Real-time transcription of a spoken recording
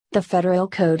The Federal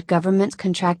Code Government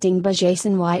Contracting by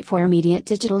Jason White for immediate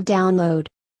digital download.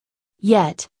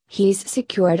 Yet, he's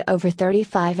secured over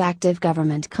 35 active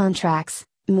government contracts,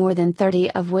 more than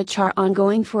 30 of which are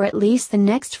ongoing for at least the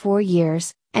next 4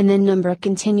 years, and the number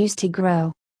continues to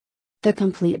grow. The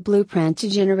complete blueprint to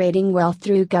generating wealth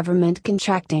through government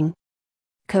contracting.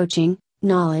 Coaching,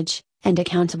 knowledge, and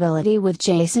accountability with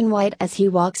Jason White as he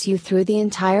walks you through the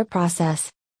entire process.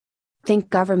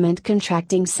 Think government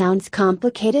contracting sounds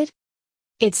complicated?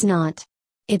 It's not.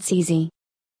 It's easy.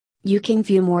 You can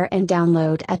view more and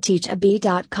download at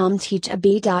teachabee.com,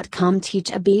 teachabee.com,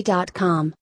 teachabee.com.